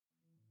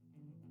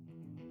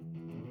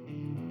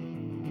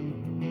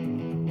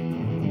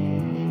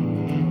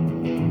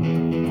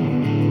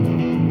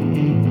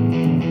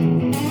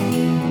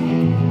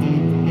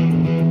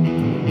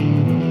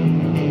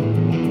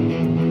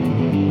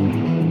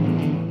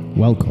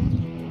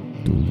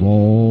Welcome to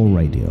Raw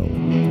Radio.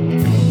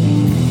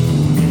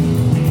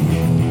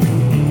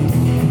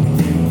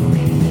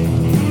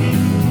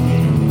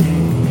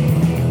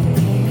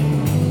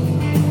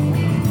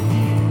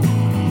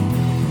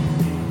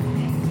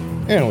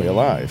 And we're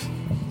live.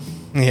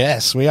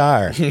 Yes, we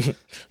are.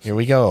 Here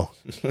we go.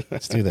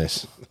 Let's do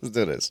this. Let's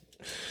do this.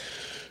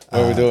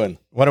 What are we doing?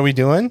 What are we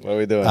doing? What are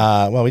we doing?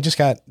 Well, we just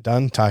got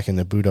done talking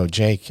to Budo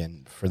Jake,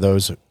 and for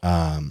those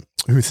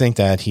who think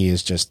that he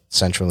is just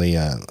centrally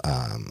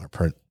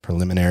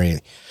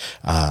primarily,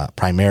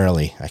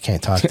 I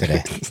can't talk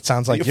today. It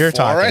sounds like you're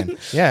foreign? talking.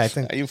 Yeah, I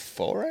think. Are you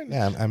foreign?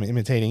 Yeah, I'm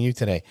imitating you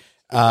today.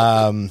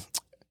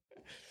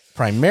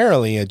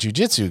 Primarily a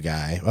jiu-jitsu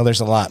guy. Well,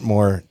 there's a lot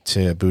more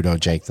to Budo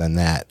Jake than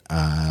that.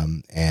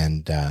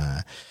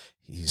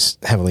 He's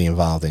heavily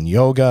involved in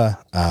yoga.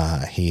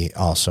 He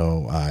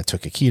also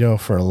took Aikido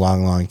for a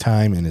long, long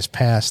time in his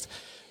past.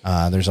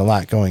 There's a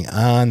lot going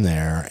on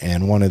there.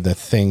 And one of the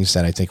things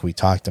that I think we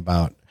talked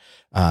about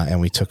and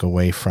we took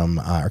away from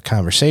our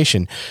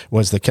conversation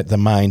was the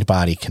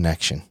mind-body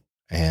connection.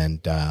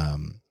 And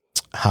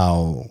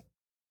how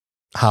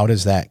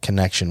does that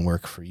connection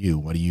work for you?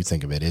 What do you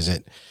think of it? Is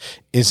it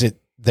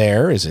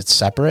there? Is it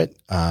separate?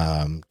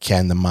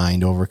 Can the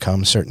mind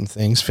overcome certain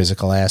things,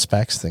 physical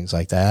aspects, things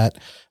like that?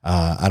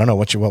 I don't know.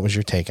 What was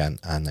your take on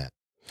that?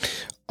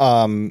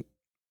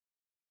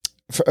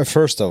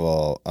 First of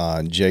all,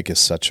 Jake is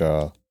such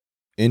a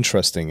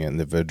interesting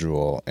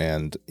individual,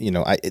 and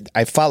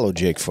I followed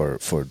Jake for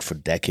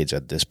decades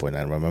at this point.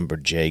 I remember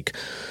Jake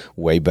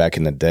way back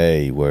in the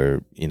day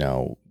where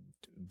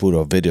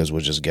Budo videos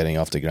were just getting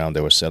off the ground. They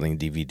were selling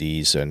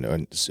DVDs and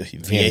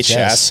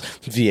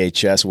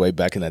VHS way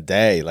back in the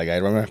day. Like, I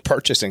remember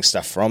purchasing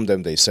stuff from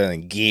them. They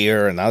selling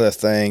gear and other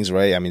things,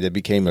 right? I mean, they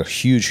became a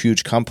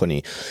huge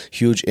company,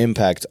 huge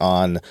impact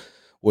on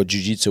what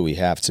jiu-jitsu we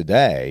have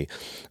today.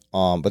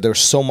 But there's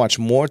so much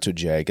more to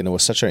Jake, and it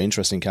was such an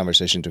interesting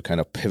conversation to kind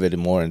of pivot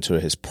more into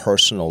his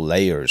personal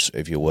layers,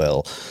 if you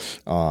will,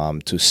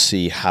 to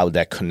see how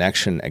that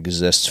connection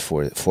exists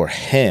for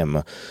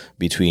him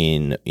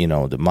between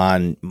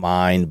the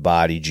mind,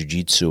 body,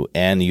 jiu-jitsu,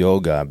 and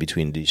yoga,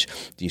 between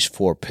these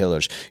four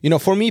pillars.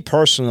 For me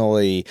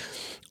personally,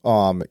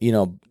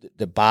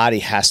 the body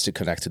has to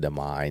connect to the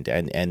mind,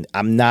 and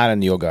I'm not a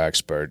yoga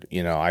expert.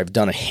 I've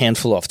done a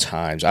handful of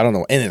times. I don't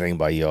know anything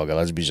about yoga.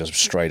 Let's be just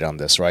straight on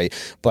this, right?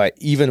 But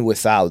even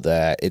without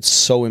that, it's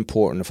so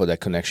important for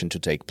that connection to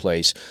take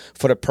place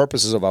for the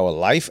purposes of our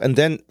life, and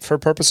then for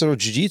purposes of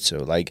jiu-jitsu.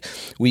 Like,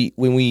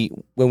 when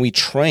we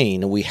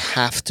train, we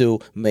have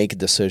to make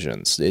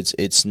decisions.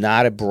 It's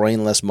not a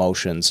brainless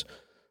motions.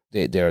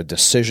 There are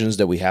decisions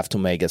that we have to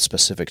make at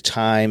specific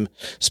times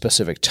for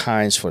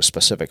a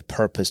specific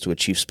purpose to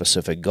achieve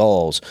specific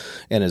goals,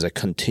 and as a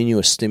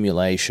continuous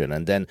stimulation.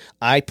 And then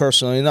I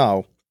personally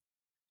know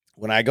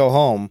when I go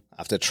home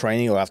after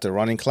training or after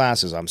running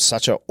classes, I'm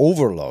such an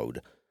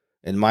overload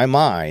in my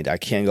mind, I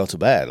can't go to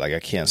bed. Like, I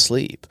can't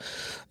sleep.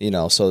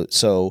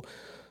 So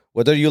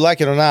whether you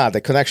like it or not, the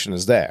connection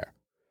is there.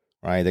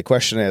 Right. The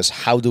question is,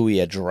 how do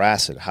we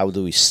address it? How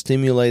do we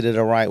stimulate it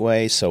the right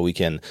way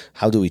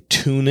how do we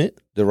tune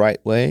it the right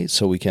way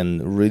so we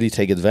can really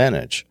take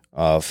advantage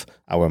of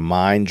our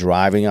mind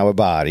driving our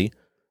body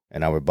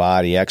and our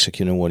body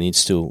executing what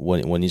needs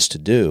to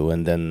do,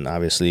 and then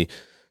obviously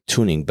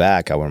tuning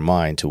back our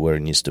mind to where it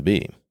needs to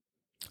be?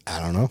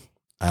 I don't know.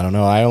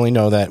 I only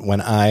know that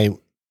when I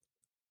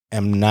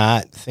am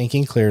not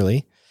thinking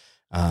clearly,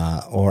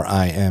 or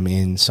I am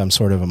in some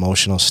sort of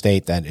emotional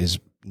state that is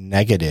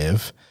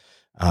negative,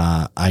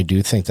 I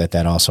do think that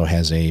also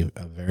has a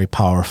very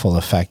powerful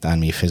effect on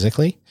me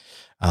physically.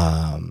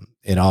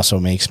 It also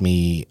makes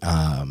me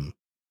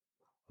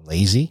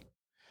lazy.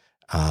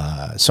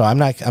 So I'm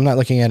not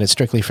looking at it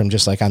strictly from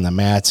just like on the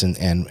mats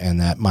and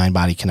that mind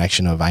body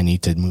connection of I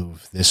need to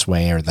move this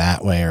way or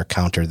that way or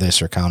counter this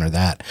or counter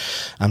that.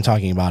 I'm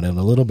talking about it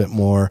a little bit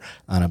more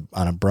on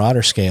a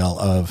broader scale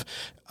of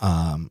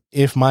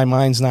if my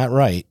mind's not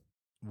right,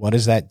 what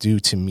does that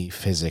do to me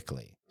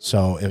physically?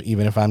 So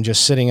even if I'm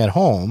just sitting at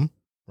home,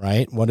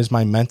 right, what is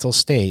my mental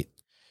state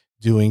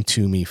doing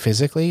to me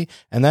physically?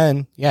 And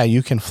then,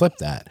 you can flip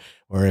that.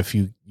 Or if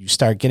you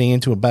start getting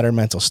into a better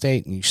mental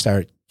state and you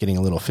start getting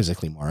a little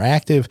physically more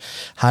active,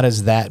 how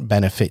does that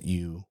benefit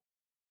you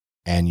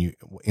and you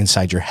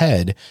inside your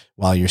head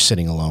while you're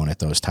sitting alone at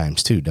those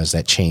times too? Does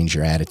that change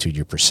your attitude,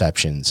 your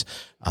perceptions,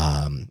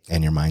 and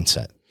your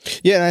mindset?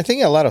 Yeah, and I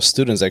think a lot of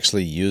students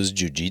actually use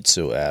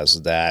jiu-jitsu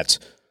as that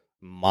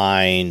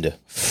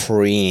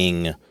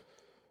mind-freeing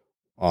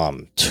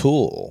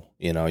tool.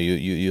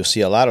 You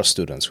see a lot of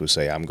students who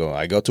say,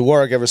 I go to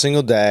work every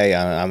single day.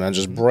 I'm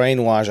just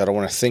brainwashed. I don't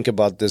want to think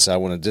about this. I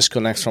want to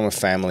disconnect from my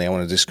family. I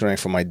want to disconnect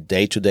from my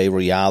day-to-day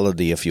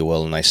reality, if you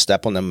will. And I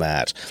step on the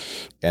mat,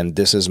 and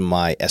this is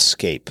my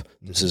escape.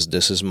 This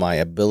is my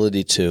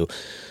ability to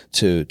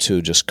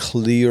just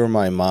clear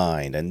my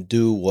mind and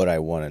do what I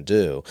want to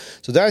do.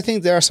 So I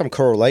think there are some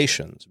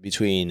correlations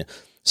between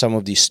some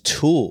of these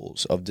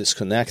tools of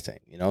disconnecting.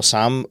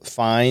 Some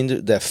find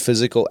the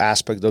physical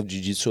aspect of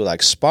jiu-jitsu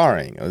like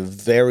sparring,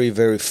 very,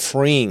 very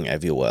freeing,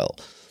 if you will.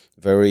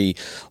 Very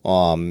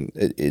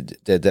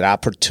that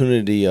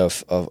opportunity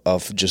of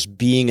just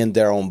being in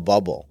their own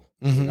bubble,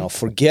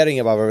 forgetting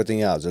about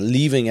everything else,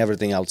 leaving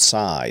everything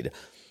outside,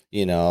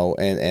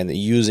 and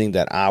using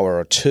that hour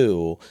or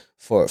two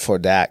for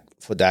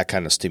that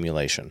kind of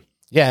stimulation.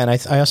 Yeah, and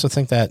I also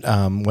think that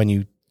when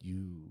you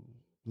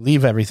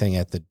leave everything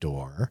at the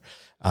door,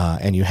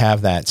 and you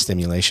have that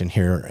stimulation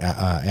here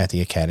at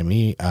the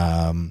academy,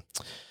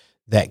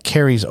 that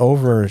carries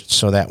over,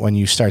 so that when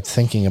you start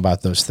thinking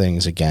about those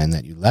things again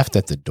that you left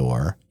at the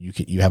door,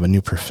 you have a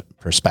new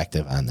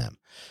perspective on them,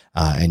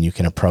 and you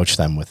can approach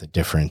them with a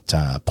different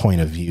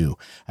point of view.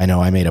 I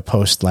know I made a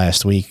post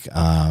last week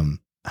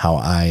how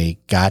I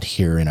got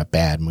here in a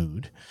bad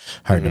mood.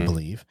 Hard to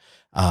believe.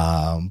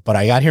 But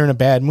I got here in a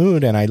bad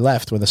mood and I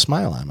left with a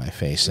smile on my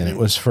face, and it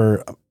was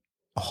for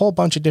a whole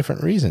bunch of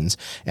different reasons.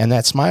 And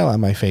that smile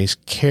on my face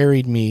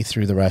carried me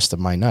through the rest of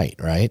my night,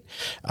 right?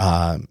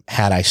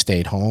 Had I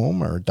stayed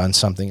home or done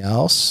something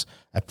else,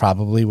 I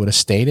probably would have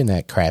stayed in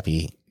that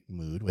crappy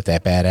mood with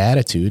that bad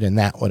attitude, and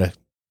that would have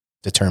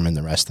determined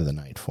the rest of the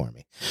night for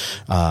me.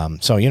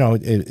 So,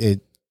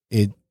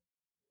 it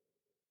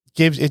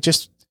gives, it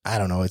just, I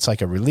don't know, it's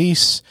like a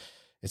release.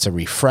 It's a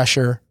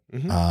refresher.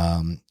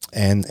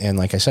 And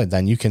like I said,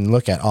 then you can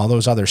look at all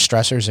those other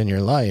stressors in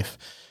your life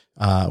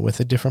with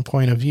a different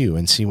point of view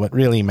and see what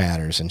really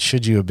matters. And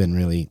should you have been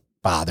really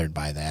bothered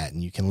by that,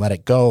 and you can let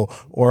it go,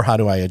 or how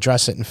do I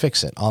address it and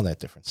fix it? All that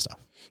different stuff.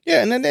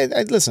 Yeah. And then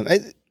listen,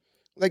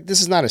 like,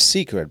 this is not a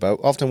secret, but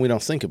often we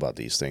don't think about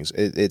these things.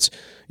 It's,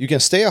 you can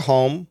stay at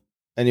home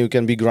and you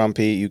can be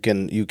grumpy. You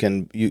can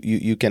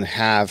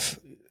have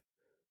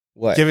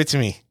what? Give it to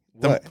me.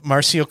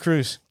 Marcio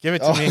Cruz. Give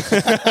it to me.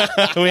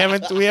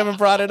 We haven't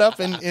brought it up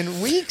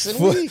in weeks and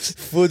weeks.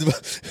 Football.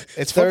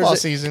 It's football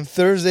season.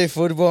 Thursday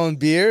football and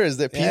beer. Is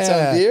there pizza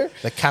and beer?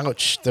 The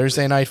couch.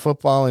 Thursday night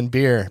football and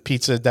beer.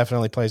 Pizza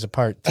definitely plays a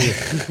part too.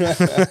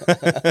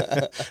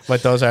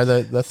 But those are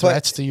the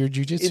threats to your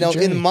jiu-jitsu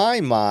journey. In my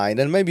mind,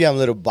 and maybe I'm a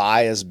little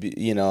biased,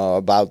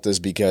 about this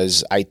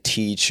because I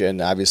teach,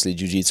 and obviously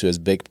jiu-jitsu is a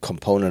big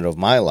component of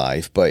my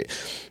life. But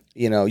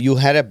you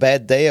had a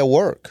bad day at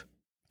work.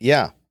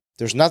 Yeah.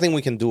 There's nothing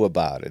we can do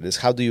about it. It's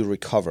how do you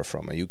recover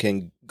from it? You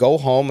can go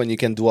home and you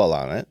can dwell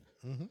on it,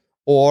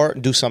 or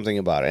do something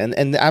about it.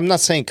 And I'm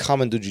not saying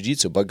come and do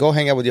jiu-jitsu, but go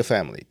hang out with your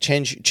family.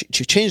 Change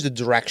the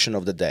direction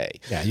of the day.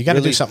 Yeah, you got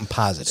to do something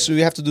positive. So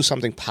you have to do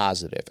something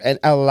positive. And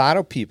a lot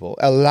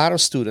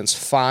of students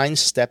find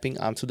stepping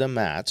onto the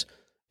mat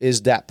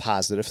is that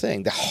positive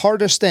thing. The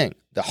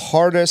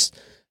hardest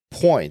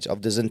point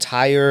of this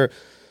entire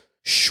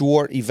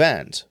short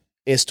event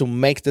is to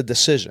make the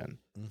decision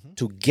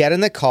to get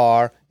in the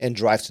car and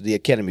drive to the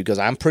academy, because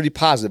I'm pretty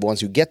positive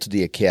once you get to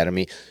the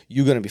academy,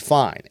 you're going to be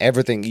fine.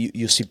 Everything,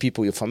 you see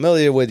people you're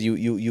familiar with,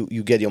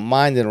 you get your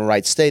mind in the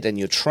right state, and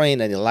you train,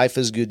 and your life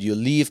is good. You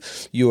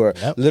leave, you're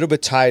a little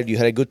bit tired, you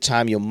had a good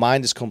time, your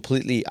mind is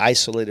completely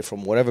isolated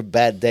from whatever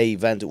bad day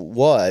event it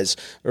was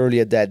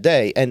earlier that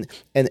day, and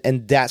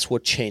that's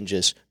what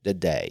changes the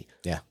day.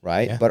 Yeah.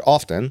 Right? Yeah. But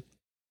often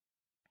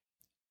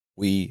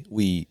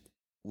we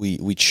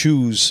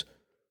choose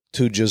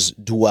to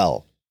just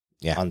dwell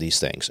on these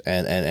things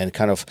and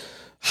kind of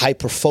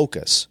hyper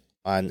focus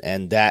on,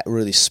 and that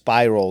really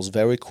spirals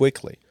very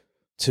quickly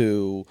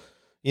to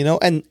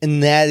a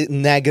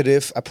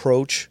negative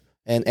approach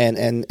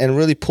and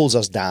really pulls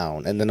us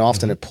down, and then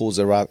often it pulls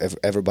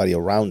everybody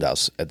around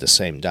us at the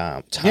same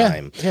time.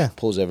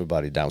 Pulls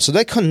everybody down. So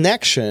that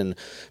connection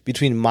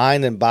between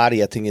mind and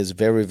body, I think, is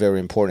very,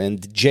 very important.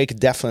 And Jake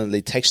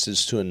definitely takes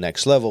this to the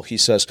next level. He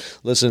says,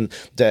 listen,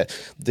 that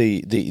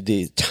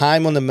the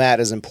time on the mat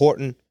is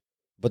important,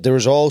 but there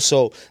is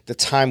also the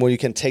time where you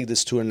can take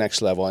this to the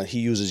next level, and he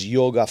uses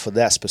yoga for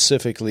that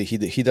specifically.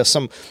 He does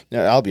some,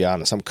 I'll be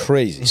honest, some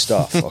crazy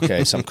stuff.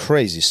 Okay, some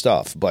crazy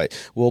stuff. But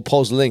we'll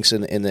post links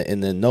in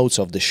the notes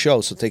of the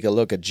show, so take a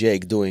look at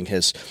Jake doing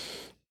his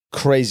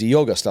crazy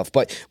yoga stuff.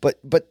 But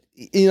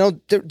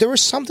there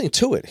is something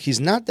to it. He's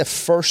not the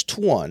first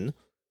one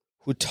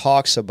who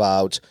talks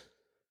about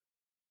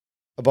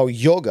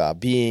yoga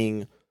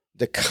being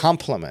the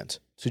complement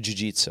to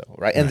jiu-jitsu,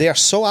 right? And they are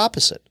so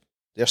opposite.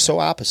 They're so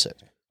opposite.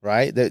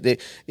 Right?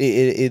 It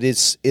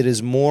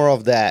is more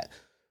of that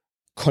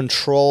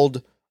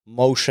controlled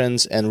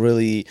motions and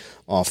really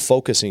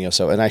focusing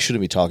yourself. And I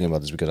shouldn't be talking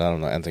about this because I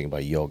don't know anything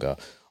about yoga,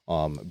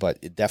 but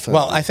it definitely.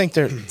 Well, I think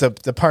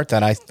the part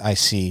that I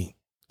see,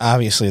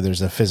 obviously, there's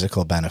the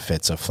physical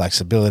benefits of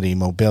flexibility,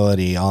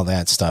 mobility, all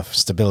that stuff,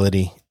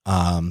 stability.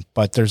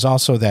 But there's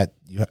also that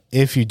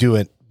if you do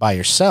it by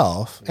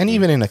yourself, and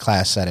even in a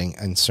class setting,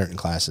 in certain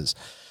classes,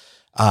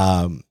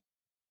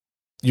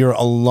 you're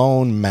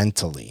alone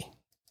mentally.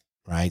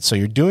 Right. So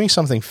you're doing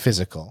something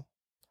physical,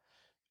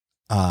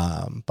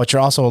 but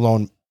you're also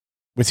alone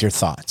with your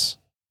thoughts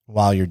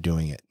while you're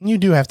doing it. And you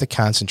do have to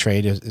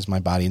concentrate. Is my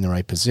body in the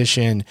right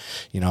position?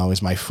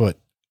 Is my foot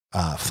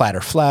flat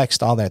or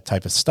flexed, all that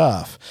type of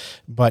stuff.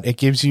 But it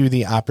gives you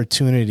the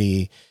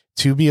opportunity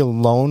to be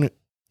alone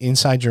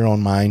inside your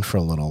own mind for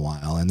a little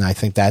while. And I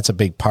think that's a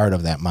big part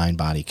of that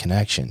mind-body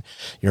connection.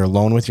 You're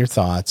alone with your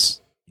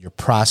thoughts. You're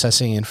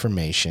processing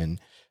information.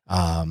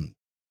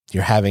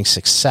 You're having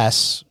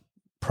success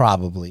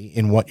probably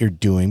in what you're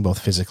doing, both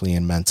physically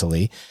and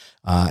mentally.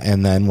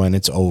 And then when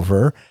it's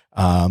over,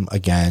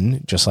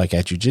 again, just like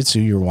at jiu-jitsu,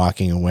 you're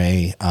walking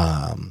away,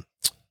 and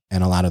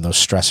a lot of those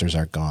stressors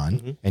are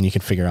gone, and you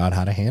can figure out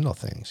how to handle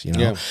things, you know?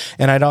 Yeah.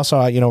 And I'd also,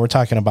 we're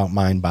talking about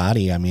mind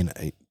body. I mean,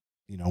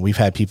 we've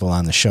had people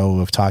on the show who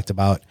have talked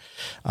about,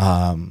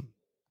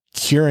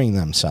 curing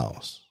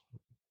themselves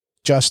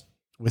just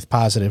with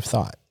positive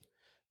thought.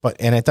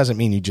 And it doesn't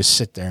mean you just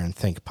sit there and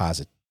think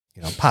positive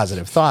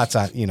thoughts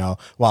on,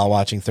 while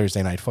watching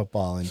Thursday Night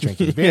Football and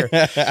drinking beer.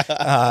 But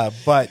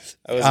I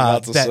was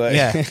about to say,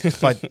 yeah,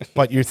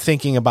 but you're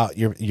thinking about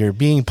you're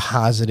being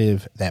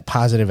positive. That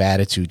positive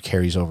attitude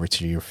carries over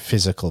to your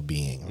physical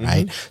being,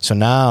 right? So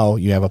now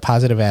you have a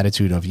positive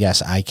attitude of,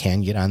 yes, I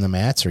can get on the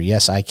mats, or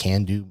yes, I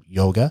can do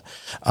yoga.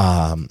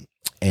 And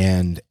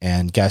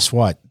guess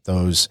what?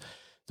 Those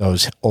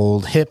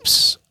old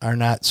hips are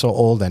not so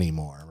old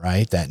anymore,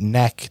 right? That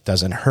neck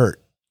doesn't hurt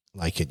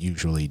like it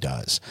usually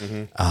does.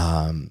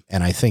 And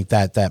I think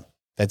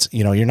that's,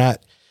 you're not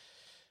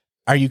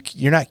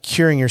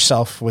curing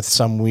yourself with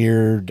some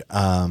weird,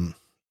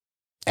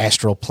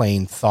 astral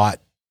plane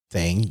thought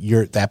thing.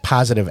 That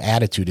positive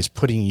attitude is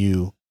putting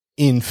you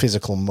in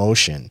physical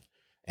motion.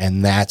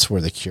 And that's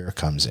where the cure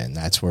comes in.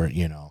 That's where,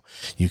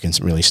 you can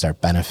really start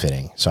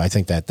benefiting. So I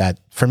think that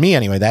for me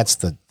anyway, that's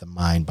the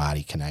mind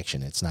body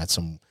connection. It's not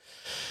some,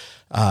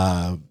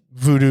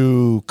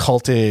 voodoo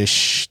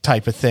cultish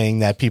type of thing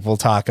that people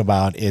talk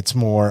about. It's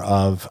more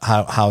of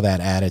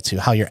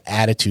how your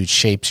attitude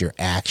shapes your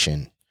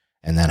action,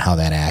 and then how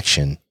that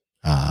action,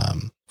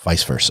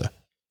 vice versa,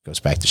 goes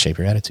back to shape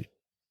your attitude.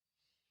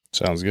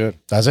 Sounds good.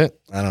 Does it?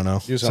 I don't know.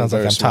 Sounds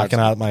like I'm talking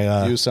out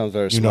my, you sound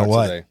very smart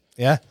today.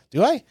 Yeah.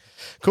 Do I?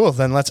 Cool.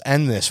 Then let's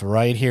end this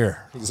right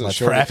here. Let's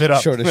wrap it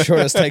up.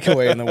 Shortest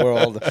takeaway in the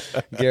world.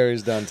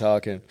 Gary's done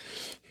talking.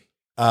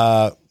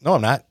 No,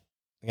 I'm not.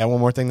 I got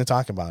one more thing to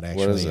talk about,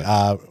 actually. What is it?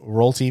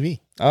 Roll TV.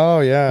 Oh,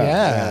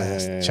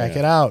 yeah. Check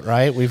it out,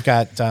 right? We've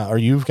got,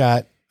 you've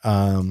got,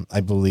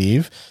 I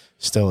believe,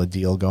 still a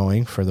deal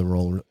going for the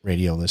Roll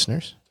Radio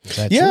listeners. Is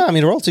that true? I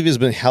mean, Roll TV has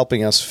been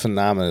helping us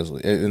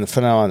phenomenally, in a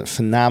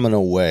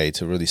phenomenal way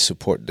to really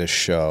support this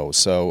show.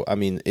 So, I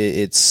mean,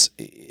 it's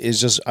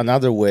just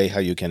another way how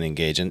you can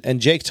engage. And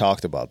Jake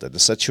talked about that. The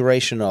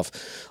saturation of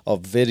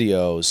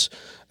videos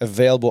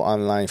available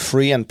online,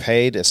 free and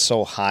paid, is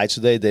so high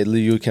today that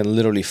you can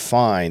literally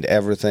find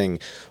everything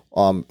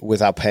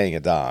without paying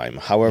a dime.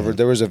 However,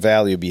 there is a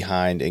value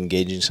behind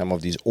engaging some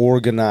of these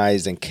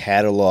organized and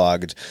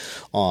cataloged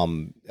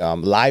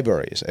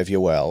libraries, if you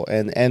will.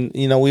 And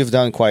we've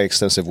done quite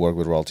extensive work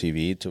with Roll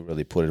TV to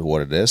really put it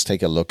what it is.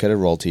 Take a look at it,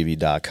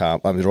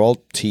 rolltv.com. I mean,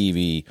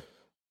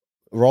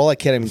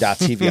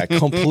 rollacademy.tv. I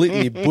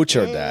completely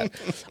butchered that.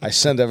 I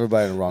sent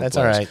everybody in the wrong place.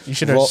 That's all right. You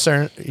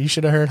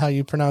should have heard how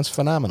you pronounce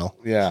phenomenal.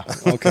 Yeah.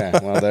 Okay.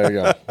 Well, there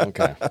you go.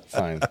 Okay.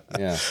 Fine.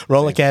 Yeah.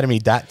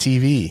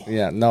 Rollacademy.tv.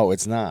 Yeah. No,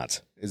 it's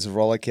not. It's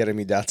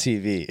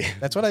rollacademy.tv.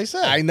 That's what I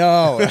said. I know.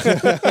 All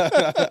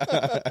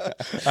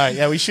right.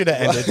 Yeah, we should have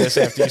ended this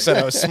after you said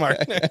I was smart.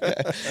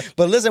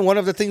 But listen, one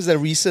of the things that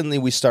recently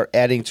we start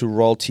adding to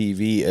Roll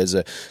TV is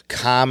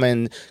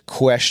common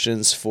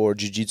questions for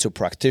jiu-jitsu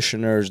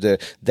practitioners.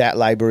 That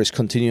library is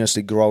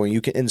continuously growing.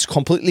 And it's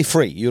completely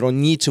free. You don't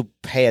need to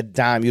pay a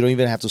dime. You don't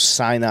even have to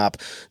sign up.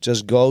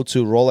 Just go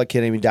to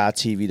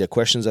rollacademy.tv. The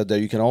questions are there.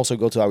 You can also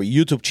go to our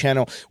YouTube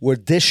channel where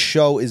this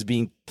show is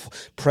being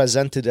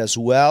presented as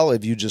well.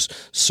 If you just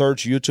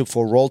search YouTube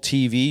for Roll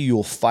TV,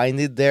 you'll find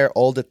it there.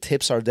 All the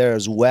tips are there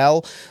as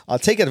well.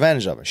 Take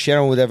advantage of it. Share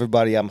them with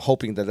everybody. I'm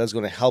hoping that that's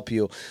going to help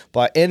you.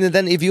 And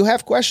then if you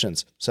have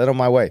questions, send them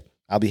my way.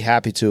 I'll be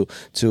happy to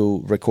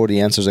record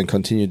the answers and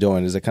continue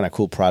doing. It's a kind of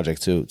cool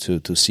project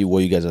to see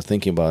what you guys are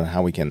thinking about and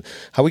how we can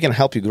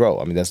help you grow.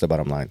 I mean, that's the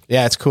bottom line.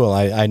 Yeah, it's cool.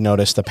 I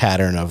noticed the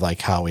pattern of like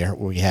how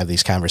we have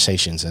these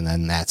conversations, and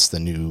then that's the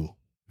new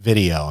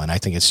video. And I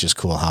think it's just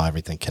cool how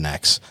everything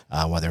connects,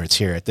 whether it's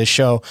here at this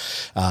show,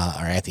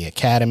 or at the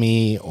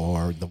academy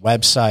or the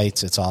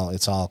websites. It's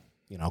all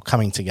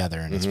coming together,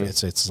 and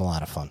it's a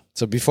lot of fun.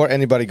 So before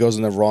anybody goes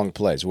in the wrong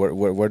place,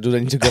 where do they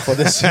need to go for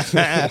this?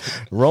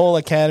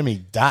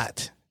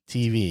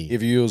 Rollacademy.tv.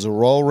 If you use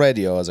Roll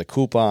Radio as a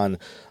coupon,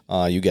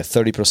 you get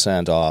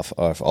 30% off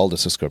of all the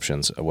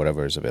subscriptions,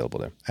 whatever is available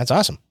there. That's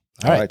awesome.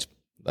 All right.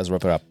 Let's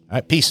wrap it up. All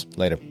right. Peace.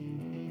 Later.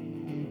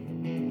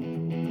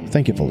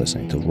 Thank you for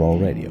listening to Roll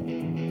Radio.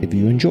 If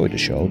you enjoyed the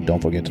show,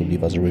 don't forget to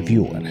leave us a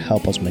review and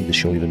help us make the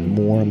show even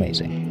more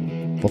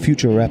amazing. For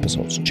future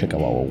episodes, check out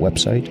our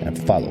website and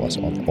follow us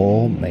on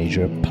all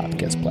major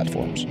podcast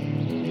platforms.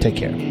 Take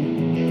care.